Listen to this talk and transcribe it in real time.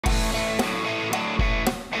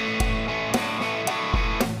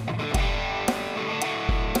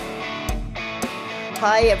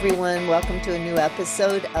Hi, everyone. Welcome to a new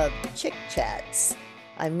episode of Chick Chats.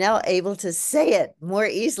 I'm now able to say it more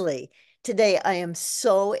easily. Today, I am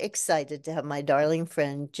so excited to have my darling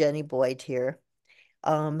friend Jenny Boyd here,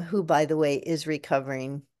 who, by the way, is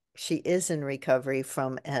recovering. She is in recovery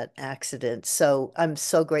from an accident. So I'm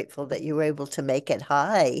so grateful that you were able to make it.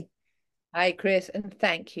 Hi. Hi, Chris, and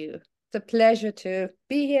thank you. It's a pleasure to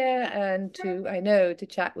be here and to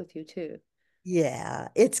chat with you too. Yeah,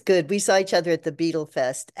 it's good. We saw each other at the Beetle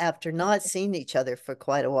Fest after not seeing each other for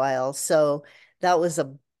quite a while. So that was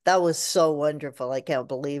a that was so wonderful. I can't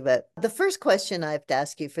believe it. The first question I have to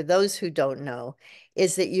ask you, for those who don't know,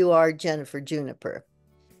 is that you are Jennifer Juniper,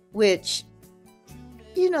 which,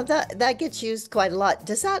 that gets used quite a lot.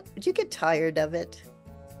 Do you get tired of it?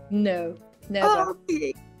 No, never. Oh,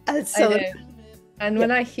 okay. I So know. And yeah.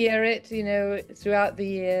 when I hear it, throughout the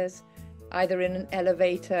years, either in an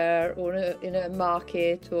elevator or in a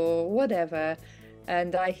market or whatever,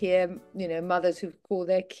 and I hear, mothers who call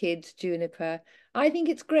their kids Juniper, I think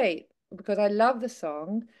it's great because I love the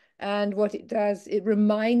song. And what it does, it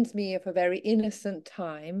reminds me of a very innocent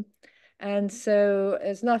time. And so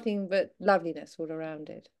there's nothing but loveliness all around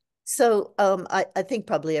it. So I think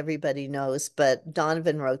probably everybody knows, but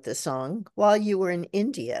Donovan wrote the song while you were in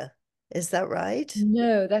India. Is that right?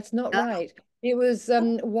 No, that's not No. right. It was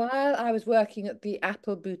while I was working at the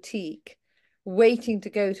Apple boutique, waiting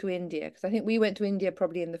to go to India, because I think we went to India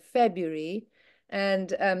probably in the February,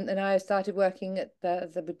 and I started working at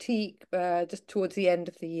the boutique just towards the end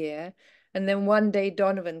of the year. And then one day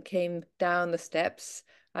Donovan came down the steps.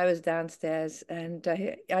 I was downstairs, and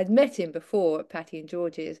I'd met him before at Patty and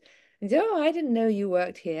George's. And he said, "Oh, I didn't know you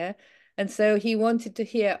worked here." And so he wanted to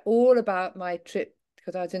hear all about my trip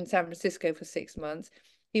because I was in San Francisco for 6 months.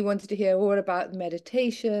 He wanted to hear all about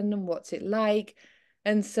meditation and what's it like.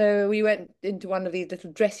 And so we went into one of these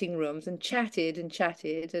little dressing rooms and chatted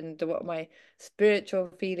and what my spiritual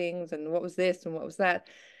feelings and what was this and what was that.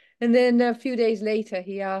 And then a few days later,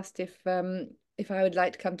 he asked if I would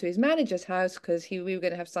like to come to his manager's house because we were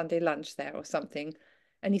going to have Sunday lunch there or something.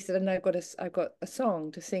 And he said, "And I've got a song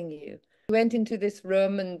to sing you." We went into this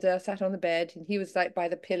room and sat on the bed, and he was like by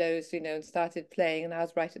the pillows, and started playing, and I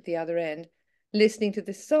was right at the other end, listening to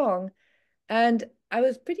this song. And I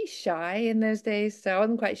was pretty shy in those days, so I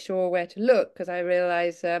wasn't quite sure where to look because I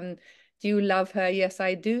realized, do you love her? Yes,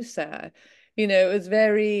 I do, sir. It was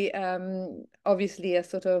very obviously a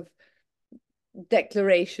sort of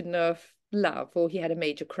declaration of love, or he had a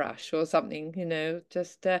major crush or something,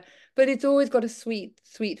 just but it's always got a sweet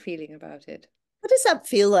feeling about it. What does that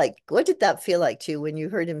feel like? What did that feel like to you when you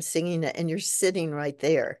heard him singing it and you're sitting right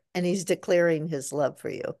there and he's declaring his love for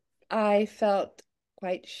you? I felt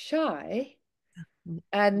quite shy,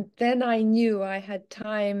 and then I knew I had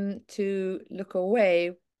time to look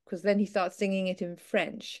away because then he starts singing it in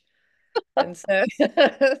French. And so,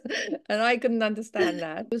 and I couldn't understand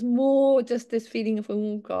that. It was more just this feeling of,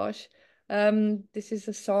 oh gosh, this is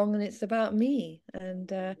a song and it's about me. And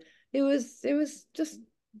it was just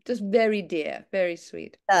very dear, very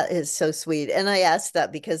sweet. That is so sweet. And I asked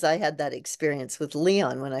that because I had that experience with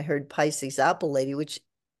Leon when I heard Pisces Apple Lady, which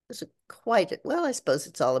is quite, well, I suppose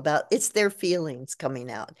it's their feelings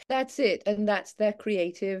coming out. That's it. And that's their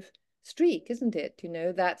creative streak, isn't it?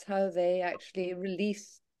 That's how they actually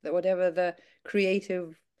release whatever the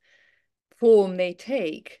creative form they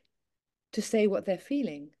take to say what they're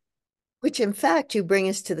feeling. Which in fact, you bring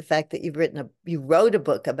us to the fact that you wrote a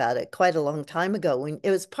book about it quite a long time ago when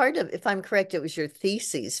it was part of, if I'm correct, it was your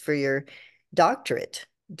thesis for your doctorate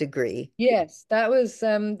degree. Yes, that was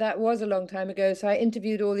a long time ago. So I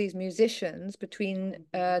interviewed all these musicians between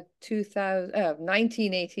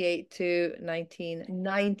 1988 to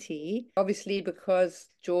 1990. Obviously, because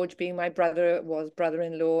George being my brother was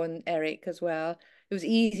brother-in-law and Eric as well. It was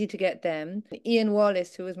easy to get them. Ian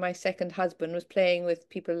Wallace, who was my second husband, was playing with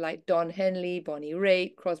people like Don Henley, Bonnie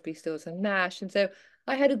Raitt, Crosby, Stills and Nash. And so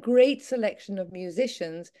I had a great selection of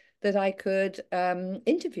musicians that I could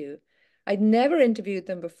interview. I'd never interviewed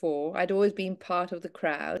them before. I'd always been part of the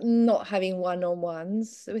crowd, not having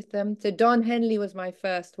one-on-ones with them. So Don Henley was my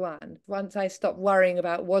first one. Once I stopped worrying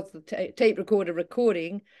about was the tape recorder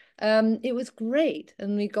recording, it was great.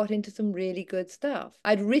 And we got into some really good stuff.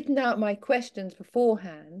 I'd written out my questions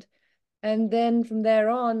beforehand. And then from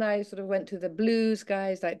there on, I sort of went to the blues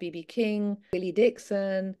guys like B.B. King, Willie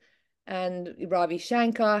Dixon, and Ravi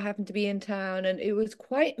Shankar happened to be in town. And it was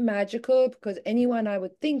quite magical because anyone I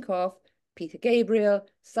would think of, Peter Gabriel,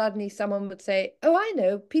 suddenly someone would say, "Oh, I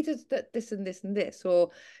know, Peter's this and this and this." Or,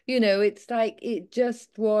 it's like it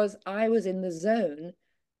just was, I was in the zone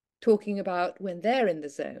talking about when they're in the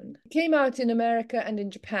zone. It came out in America and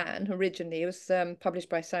in Japan originally. It was published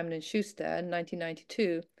by Simon and Schuster in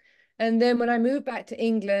 1992. And then when I moved back to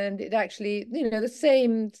England, it actually, the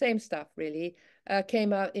same stuff really,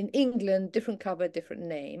 came out in England, different cover, different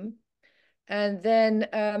name. And then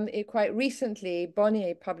it quite recently,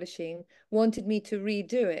 Bonnier Publishing wanted me to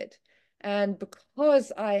redo it. And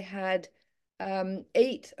because I had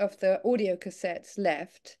 8 of the audio cassettes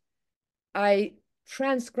left, I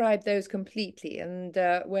transcribed those completely. And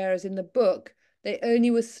whereas in the book, they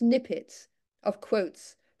only were snippets of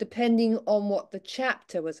quotes, depending on what the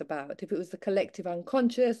chapter was about. If it was the collective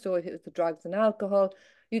unconscious or if it was the drugs and alcohol,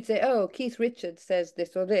 you'd say, oh, Keith Richards says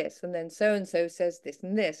this or this, and then so and so says this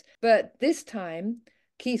and this. But this time,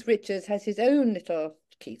 Keith Richards has his own little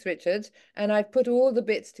Keith Richards, and I've put all the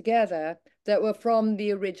bits together that were from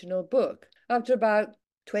the original book. After about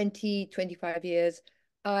 20, 25 years,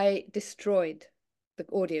 I destroyed the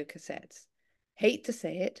audio cassettes. Hate to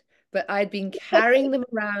say it, but I'd been carrying them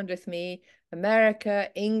around with me, America,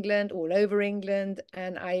 England, all over England,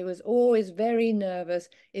 and I was always very nervous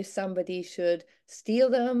if somebody should steal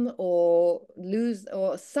them or lose,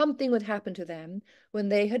 or something would happen to them when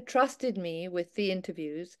they had trusted me with the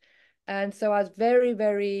interviews. And so I was very,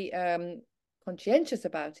 very conscientious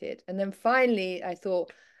about it. And then finally, I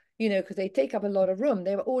thought, because they take up a lot of room.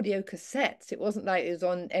 They were audio cassettes. It wasn't like it was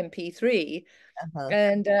on MP3. Uh-huh.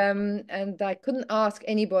 And I couldn't ask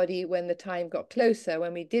anybody when the time got closer,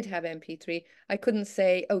 when we did have MP3. I couldn't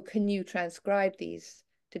say, oh, can you transcribe these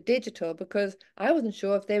to digital? Because I wasn't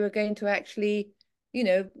sure if they were going to actually,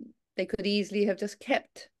 they could easily have just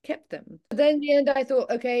kept them. But then in the end, I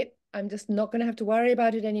thought, okay, I'm just not going to have to worry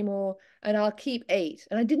about it anymore, and I'll keep 8.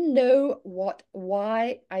 And I didn't know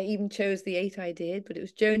why I even chose the 8 I did, but it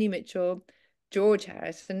was Joni Mitchell, George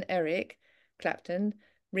Harrison, Eric Clapton,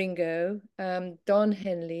 Ringo, Don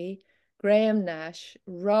Henley, Graham Nash,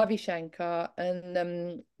 Ravi Shankar,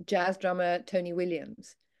 and jazz drummer Tony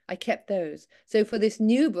Williams. I kept those. So for this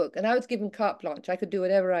new book, and I was given carte blanche, I could do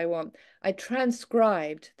whatever I want. I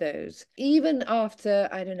transcribed those. Even after,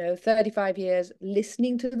 I don't know, 35 years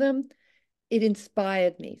listening to them, it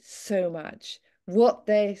inspired me so much. What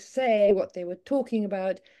they say, what they were talking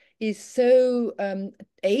about is so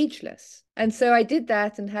ageless. And so I did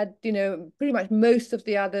that and had, pretty much most of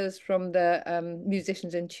the others from the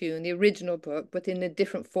Musicians in Tune, the original book, but in a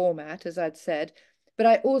different format, as I'd said. But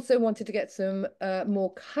I also wanted to get some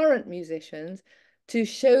more current musicians to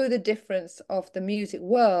show the difference of the music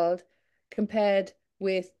world compared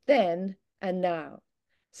with then and now.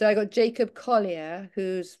 So I got Jacob Collier,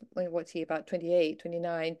 who's, what's he, about 28,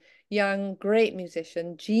 29, young, great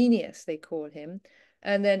musician, genius, they call him.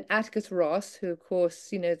 And then Atticus Ross, who, of course,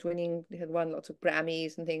 is winning, had won lots of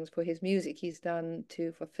Grammys and things for his music he's done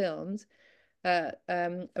too for films. A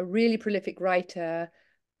really prolific writer,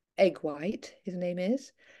 Egg White, his name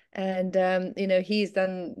is. And, he's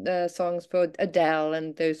done songs for Adele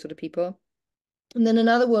and those sort of people. And then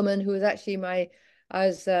another woman who was actually I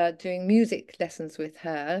was doing music lessons with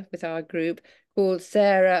her, with our group, called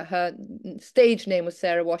Sarah. Her stage name was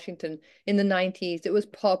Sarah Washington in the 90s. It was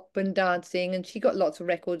pop and dancing, and she got lots of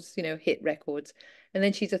records, hit records. And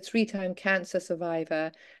then she's a 3-time cancer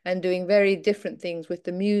survivor and doing very different things with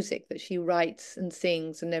the music that she writes and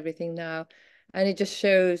sings and everything now. And it just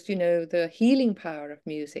shows, the healing power of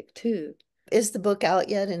music too. Is the book out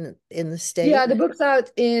yet in the Yeah, States? the book's out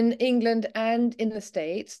in England and in the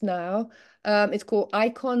States now. It's called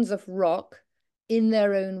Icons of Rock in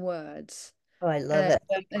Their Own Words. Oh, I love And,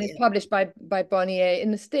 it. and it's published by Bonnier.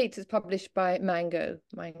 In the States, it's published by Mango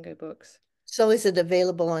Books. So is it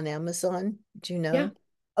available on Amazon? Do you Yeah, know?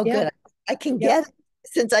 Oh, yeah, good. I can yeah. get it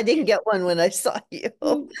since I didn't get one when I saw you.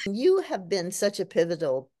 Mm. You have been such a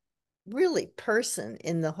pivotal, really, person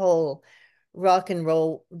in the whole rock and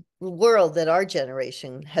roll world that our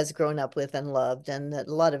generation has grown up with and loved, and that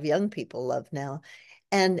a lot of young people love now.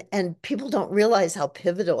 And people don't realize how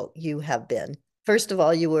pivotal you have been. First of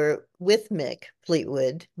all, you were with Mick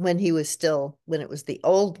Fleetwood when it was the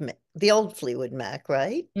old Fleetwood Mac,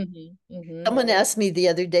 right? Hmm. Hmm. Someone asked me the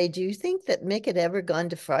other day, do you think that Mick had ever gone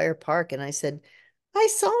to Friar Park? And I said, I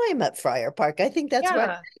saw him at Friar Park. I think that's where I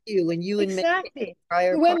met Yeah. you when you and Mick came to Exactly.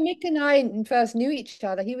 Friar When Park. Mick and I first knew each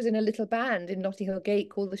other, he was in a little band in Notting Hill Gate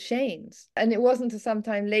called the Shanes. And it wasn't until some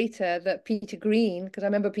time later that Peter Green, because I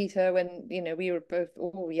remember Peter when, we were both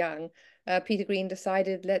all young, Peter Green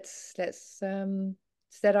decided let's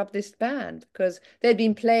set up this band because they'd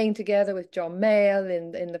been playing together with John Mayall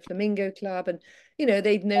in the Flamingo Club, and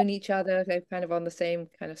they'd known each other, they're kind of on the same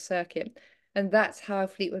kind of circuit. And that's how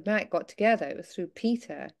Fleetwood Mac got together. It was through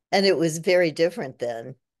Peter. And it was very different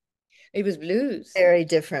then. It was blues. Very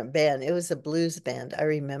different band. It was a blues band. I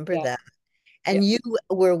remember Yeah. that. Yeah. And you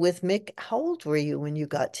were with Mick. How old were you when you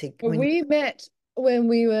got to Well, we met when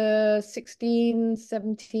we were 16,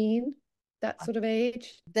 17, that sort of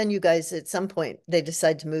age. then you guys at some point they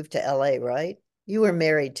decided to move to LA, right? You were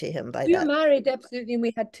married to him by We were that. married, absolutely, and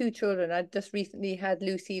we had two children. I just recently had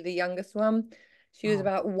Lucy, the youngest one. She was Oh,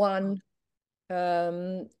 about one,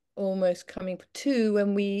 um, almost coming for two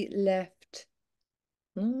when we left.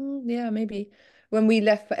 Yeah, maybe when we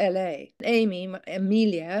left for LA. Amy,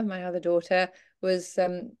 Amelia, my other daughter, was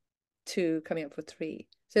two, coming up for three.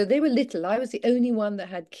 So they were little. I was the only one that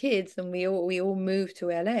had kids, and we all moved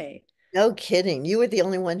to LA. no kidding. You were the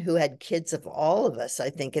only one who had kids of all of us, I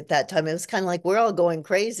think, at that time. It was kind of like we're all going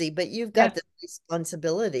crazy, but you've got Yeah, this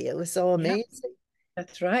responsibility. It was so yeah, amazing.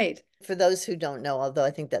 that's right. For those who don't know, although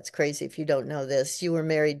I think that's crazy if you don't know this, you were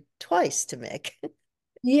married twice to Mick.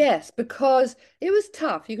 Yes, because it was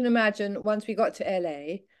tough. You can imagine once we got to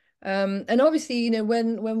LA, and obviously,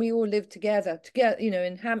 when we all lived together,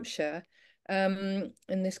 in Hampshire, in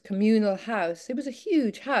this communal house, it was a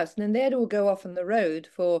huge house, and then they'd all go off on the road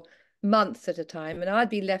for months at a time, and I'd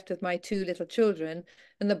be left with my two little children,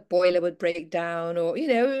 and the boiler would break down, or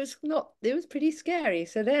it was pretty scary.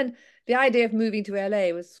 So then the idea of moving to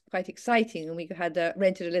LA was quite exciting, and we had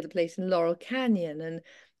rented a little place in Laurel Canyon, and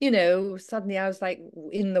suddenly I was like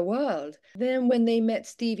in the world. Then when they met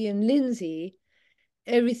Stevie and Lindsay,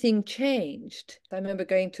 everything changed. I remember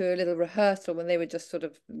going to a little rehearsal when they were just sort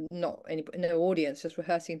of not any no audience, just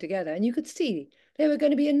rehearsing together, and you could see they were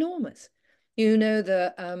going to be enormous.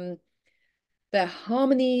 Their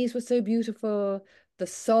harmonies were so beautiful. The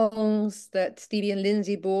songs that Stevie and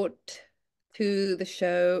Lindsay brought to the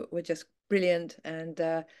show were just brilliant, and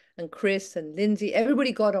Chris and Lindsay,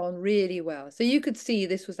 everybody got on really well. So you could see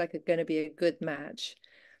this was like going to be a good match.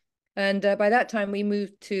 And by that time,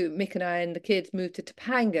 Mick and I and the kids moved to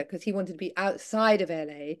Topanga because he wanted to be outside of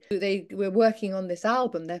LA. They were working on this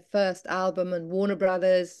album, their first album, and Warner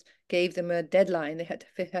Brothers gave them a deadline they had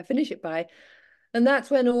to finish it by. And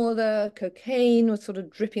that's when all the cocaine was sort of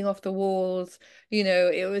dripping off the walls.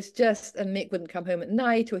 It was just, and Mick wouldn't come home at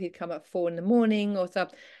night, or he'd come at 4 in the morning or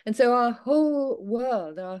something. And so our whole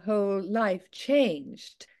world, our whole life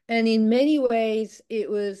changed. And in many ways, it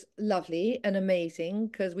was lovely and amazing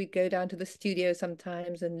because we'd go down to the studio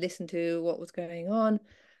sometimes and listen to what was going on.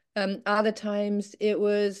 Other times it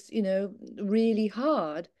was, really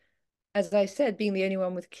hard, as I said, being the only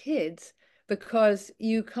one with kids, because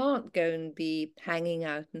you can't go and be hanging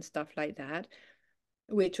out and stuff like that,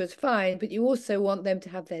 which was fine, but you also want them to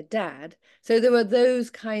have their dad. So there were those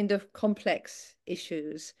kind of complex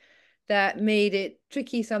issues that made it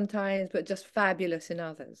tricky sometimes, but just fabulous in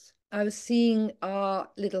others. I was seeing our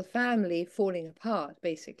little family falling apart,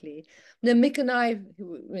 basically. Then Mick and I,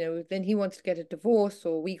 then he wanted to get a divorce,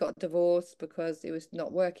 or we got divorced because it was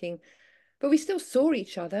not working. But we still saw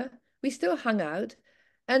each other. We still hung out.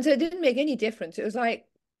 And so it didn't make any difference. It was like,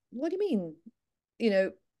 what do you mean? You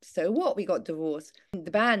know, so what? We got divorced.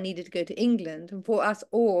 The band needed to go to England. And for us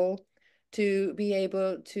all to be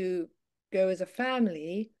able to go as a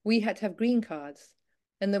family, we had to have green cards.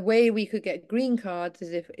 And the way we could get green cards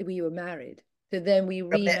is if we were married. So then we For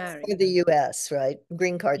remarried. the US, right?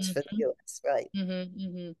 Green cards for the Mhm, US,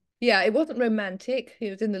 right? Yeah, it wasn't romantic. He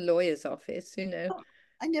was in the lawyer's office. Oh,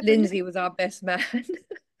 I never knew. Lindsay was our best man.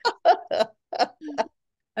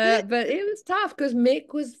 But it was tough because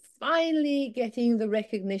Mick was finally getting the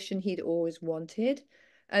recognition he'd always wanted.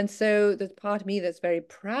 And so there's part of me that's very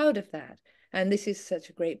proud of that. And this is such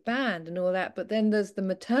a great band and all that. But then there's the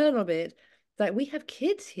maternal bit, like we have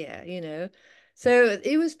kids here. So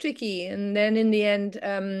it was tricky. And then in the end,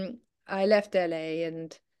 I left LA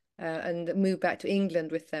and moved back to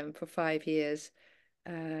England with them for 5 years.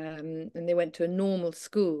 And they went to a normal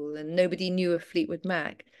school and nobody knew of Fleetwood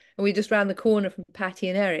Mac. And we just round the corner from Patty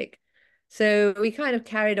and Eric. So we kind of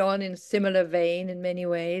carried on in a similar vein in many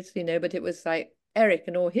ways, but it was like Eric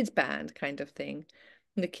and all his band kind of thing.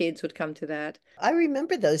 And the kids would come to that. I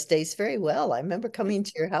remember those days very well. I remember coming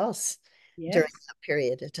to your house during Yes. that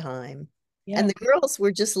period of time. And Yeah. the girls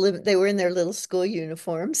were just living, they were in their little school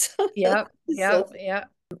uniforms. Yeah. Yeah. So, Yeah.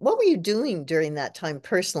 what were you doing during that time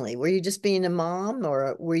personally? Were you just being a mom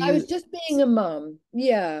or were I was you, just being a mum.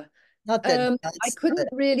 Yeah. not that I that's couldn't not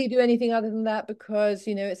really do anything other than that because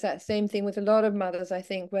it's that same thing with a lot of mothers, I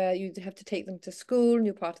think, where you have to take them to school and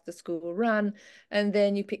you're part of the school run, and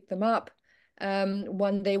then you pick them up.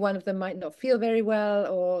 One day, one of them might not feel very well,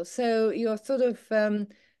 or so you're sort of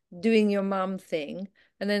doing your mum thing.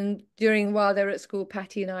 And then while they're at school,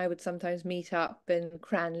 Patty and I would sometimes meet up in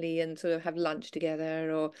Cranley and sort of have lunch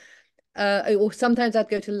together, or Or sometimes I'd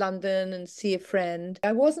go to London and see a friend.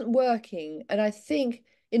 I wasn't working, and I think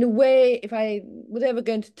in a way, if I was ever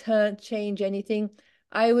going to change anything,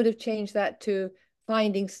 I would have changed that to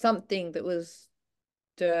finding something that was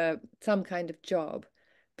some kind of job.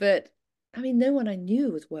 But I mean, no one I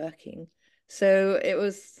knew was working. So it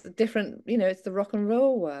was different, it's the rock and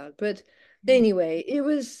roll world. But anyway, it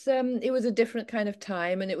was a different kind of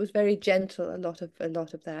time, and it was very gentle, a lot of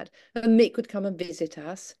that. And Mick would come and visit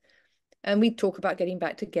us, and we'd talk about getting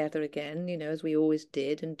back together again, as we always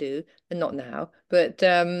did and do, and not now. But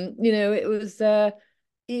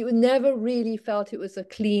it never really felt it was a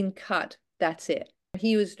clean cut. That's it.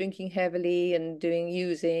 He was drinking heavily and doing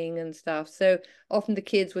using and stuff. So often the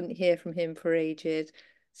kids wouldn't hear from him for ages.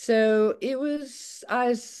 So it's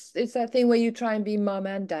that thing where you try and be mum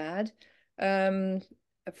and dad um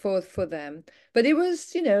for them. But it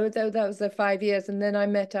was, that was the 5 years, and then I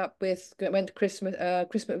went to Christmas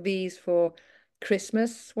V's for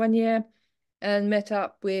Christmas one year, and met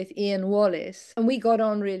up with Ian Wallace, and we got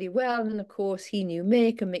on really well. And of course, he knew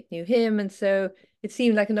Mick, and Mick knew him, and so it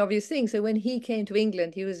seemed like an obvious thing. So when he came to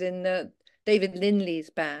England, he was in David Lindley's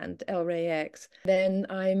band, El Rey X. Then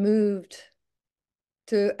I moved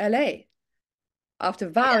to LA after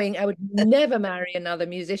vowing I would never marry another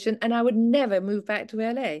musician and I would never move back to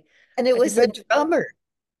LA. And it I was a devoted, drummer,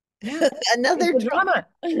 yeah, it's another a drummer.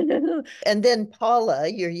 drama. And then Paula,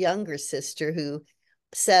 your younger sister, who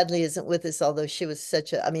sadly isn't with us, although she was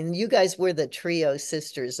I mean, you guys were the trio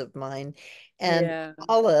sisters of mine. And Yeah.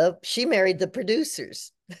 Paula, she married the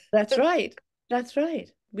producers. That's right. That's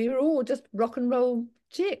right. We were all just rock and roll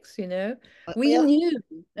chicks. We Yeah. knew.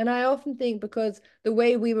 And I often think because the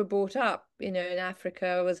way we were brought up, in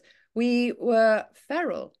Africa was we were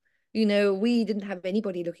feral. We didn't have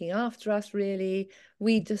anybody looking after us really.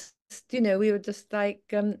 We just, we were just like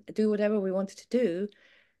do whatever we wanted to do.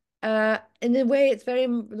 In a way, it's very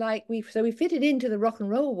like we fitted into the rock and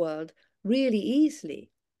roll world really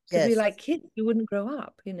easily because we were Yes. like kids who wouldn't grow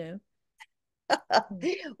up.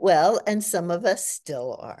 Well, and some of us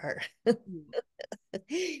still are. Mm.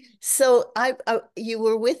 So you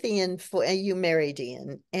were with Ian you married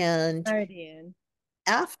Ian, and Married Ian.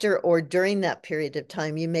 after or during that period of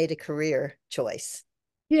time, you made a career choice.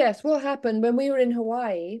 Yes, what happened when we were in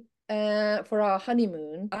Hawaii for our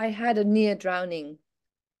honeymoon? I had a near drowning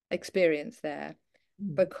experience there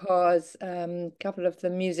Mm. because a couple of the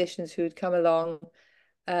musicians who'd come along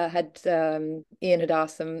Ian had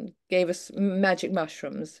asked them, gave us magic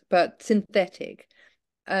mushrooms, but synthetic.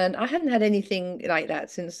 And I hadn't had anything like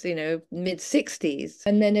that since, mid 60s.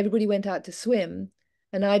 And then everybody went out to swim,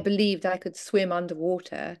 and I believed I could swim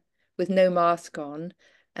underwater with no mask on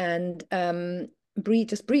and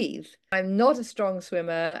just breathe. I'm not a strong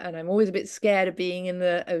swimmer, and I'm always a bit scared of being in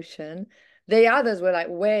the ocean. The others were like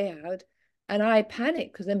way out, and I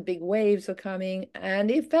panicked because then big waves were coming, and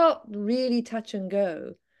it felt really touch and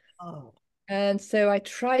go. Oh, And so I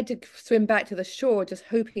tried to swim back to the shore, just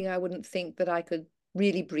hoping I wouldn't think that I could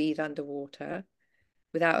really breathe underwater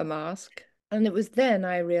without a mask. And it was then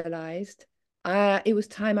I realized it was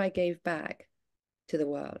time I gave back to the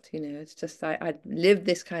world. It's just I'd lived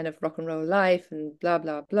this kind of rock and roll life and blah,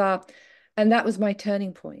 blah, blah. And that was my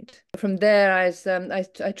turning point. From there,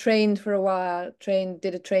 I trained for a while,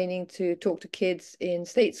 did a training to talk to kids in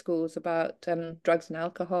state schools about drugs and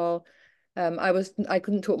alcohol. I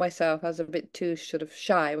couldn't talk myself. I was a bit too sort of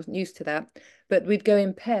shy. I wasn't used to that. But we'd go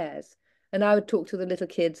in pairs, and I would talk to the little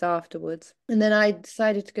kids afterwards. And then I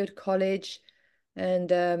decided to go to college, and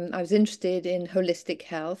I was interested in holistic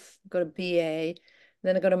health. Got a BA,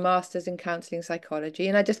 then I got a master's in counseling psychology,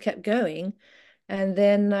 and I just kept going. And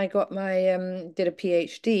then I got did a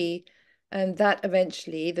PhD, and that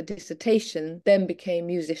eventually, the dissertation then became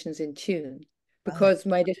Musicians in Tune, right. because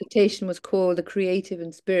my dissertation was called The Creative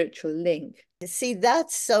and Spiritual Link. See,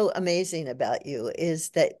 that's so amazing about you is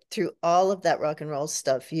that through all of that rock and roll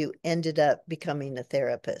stuff, you ended up becoming a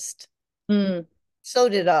therapist. Mm. So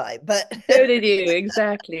did I, but So did you,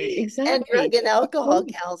 exactly, and drug exactly. and alcohol Oh,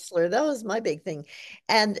 counselor. That was my big thing.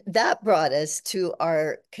 And that brought us to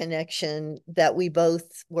our connection that we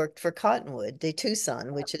both worked for Cottonwood de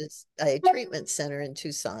Tucson, which is a treatment center in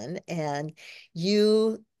Tucson. And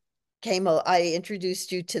you I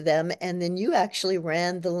introduced you to them, and then you actually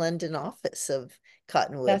ran the London office of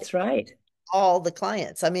Cottonwood, that's right. all the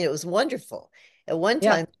clients. I mean, it was wonderful. At one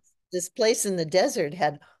Yeah, time, this place in the desert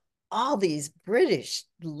had all these British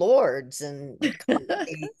lords and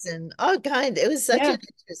colonies and all kinds. It was such yeah, an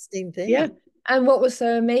interesting yeah. thing. And what was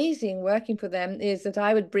so amazing working for them is that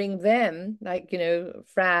I would bring them, like,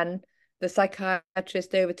 Fran, the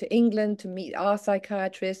psychiatrist, over to England to meet our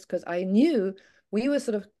psychiatrist, because I knew we were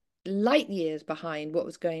sort of light years behind what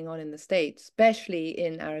was going on in the States, especially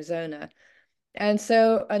in Arizona. And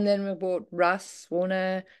so, and then we brought Russ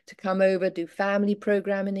Warner to come over, do family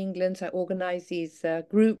program in England. So I organized these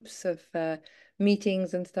groups of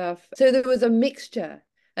meetings and stuff. So there was a mixture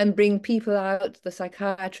and bring people out, the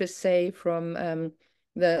psychiatrists say from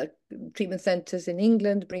the treatment centers in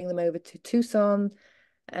England, bring them over to Tucson,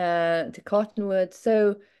 to Cottonwood.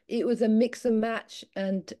 So it was a mix and match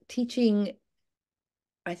and teaching,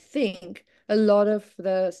 I think, a lot of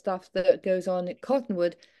the stuff that goes on at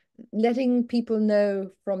Cottonwood, letting people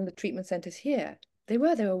know from the treatment centers here. They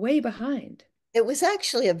were way behind. It was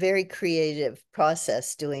actually a very creative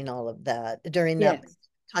process doing all of that during that Yes.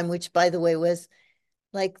 time, which, by the way, was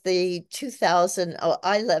like the 2000. Oh,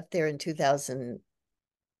 I left there in 11.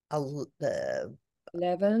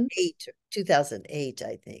 2008,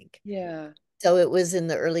 I think. Yeah. So it was in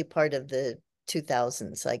the early part of the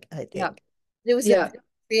 2000s, I Yeah. think. It was a Yeah.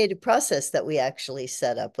 creative process that we actually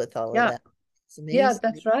set up with all of Yeah. that. It's Yeah, amazing.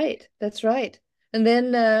 that's right. That's right. And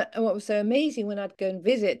then what was so amazing when I'd go and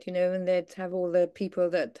visit, and they'd have all the people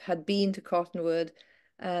that had been to Cottonwood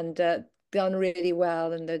and done really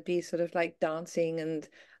well, and they'd be sort of like dancing, and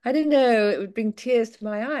I don't know, it would bring tears to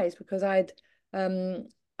my eyes because um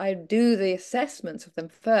I'd do the assessments of them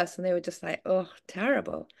first, and they were just like, oh,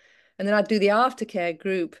 terrible. And then I'd do the aftercare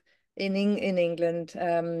group in England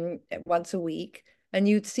once a week, and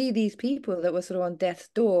you'd see these people that were sort of on death's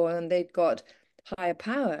door, and they'd got higher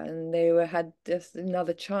power and they were had just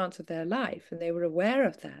another chance of their life and they were aware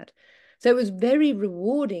of that. So it was very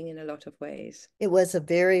rewarding in a lot of ways. It was a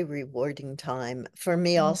very rewarding time for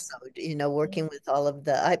me Mm. also, working with all of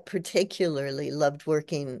I particularly loved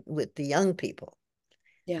working with the young people,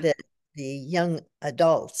 Yeah. the the young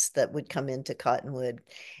adults that would come into Cottonwood.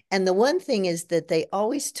 And the one thing is that they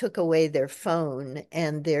always took away their phone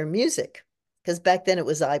and their music, because back then it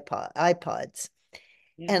was iPods.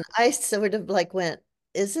 Yeah. And I sort of like went,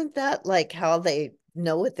 isn't that like how they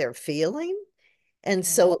know what they're feeling? And Yeah.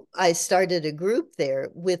 so I started a group there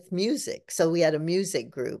with music. So we had a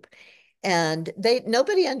music group and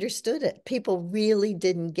nobody understood it. People really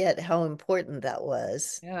didn't get how important that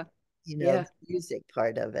was, Yeah. the Yeah. music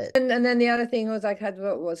part of it. And then the other thing was I had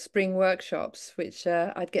what was spring workshops, which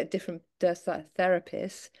I'd get different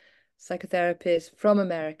therapists, psychotherapists from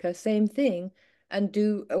America, same thing, and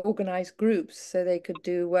do organize groups so they could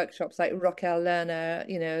do workshops like Raquel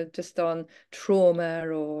Lerner, just on trauma,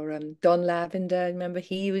 or Don Lavender. Remember,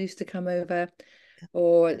 he used to come over,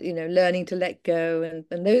 or learning to let go,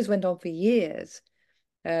 and those went on for years,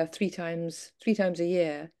 three times a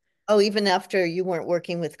year. Oh, even after you weren't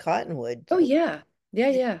working with Cottonwood. Oh yeah, yeah,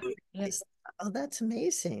 yeah, yeah, Oh, that's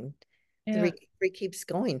amazing. The yeah. recovery keeps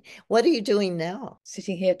going. What are you doing now?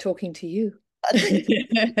 Sitting here talking to you. Let's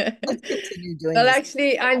continue doing Well, this.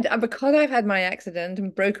 actually, because I've had my accident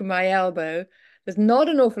and broken my elbow, there's not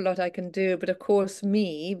an awful lot I can do. But of course,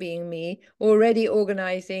 me being me, already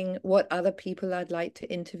organizing what other people I'd like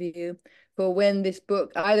to interview for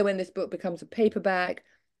either when this book becomes a paperback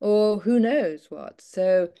or who knows what.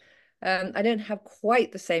 So I don't have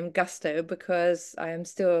quite the same gusto because I am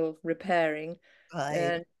still repairing, Right.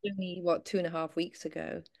 and only what 2.5 weeks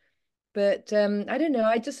ago. But I don't know.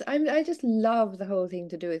 I just love the whole thing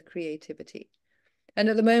to do with creativity. And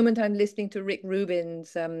at the moment, I'm listening to Rick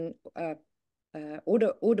Rubin's Audible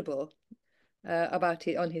about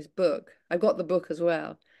it on his book. I've got the book as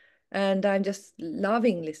well, and I'm just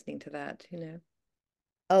loving listening to that.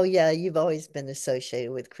 Oh, yeah, you've always been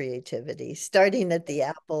associated with creativity, starting at the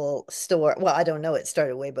Apple store. Well, I don't know, it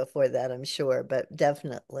started way before that, I'm sure, but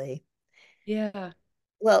definitely. Yeah.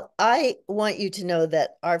 Well, I want you to know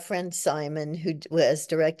that our friend Simon, who has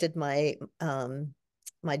directed my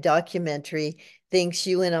documentary, thinks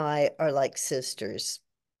you and I are like sisters,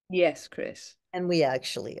 Yes, Chris. and we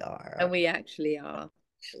actually are. And we actually are.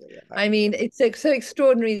 Actually I are. mean, it's so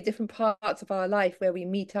extraordinary, different parts of our life where we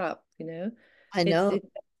meet up. I It's know. it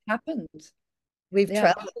happens. We've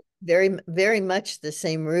Yeah. traveled very much the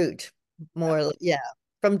same route, more, yeah,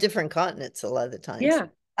 from different continents a lot of the times. Yeah.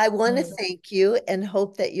 I want to Mm. thank you and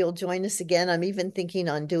hope that you'll join us again. I'm even thinking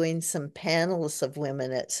on doing some panels of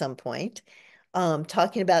women at some point,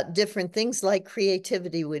 talking about different things like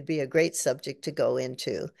creativity would be a great subject to go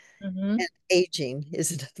into. Hmm. And aging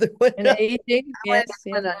is another one. And aging, yes,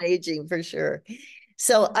 yeah. One on aging for sure.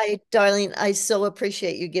 So darling, I so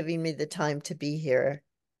appreciate you giving me the time to be here.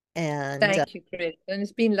 And Thank you, Chris. And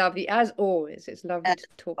it's been lovely, as always. It's lovely as to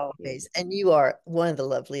talk to you. always. And you are one of the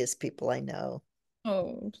loveliest people I know.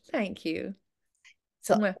 Oh, thank you.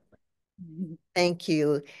 So Mwah. thank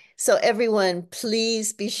you. So everyone,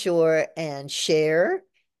 please be sure and share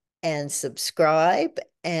and subscribe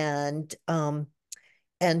and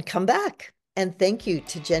come back. And thank you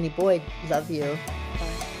to Jenny Boyd. Love you.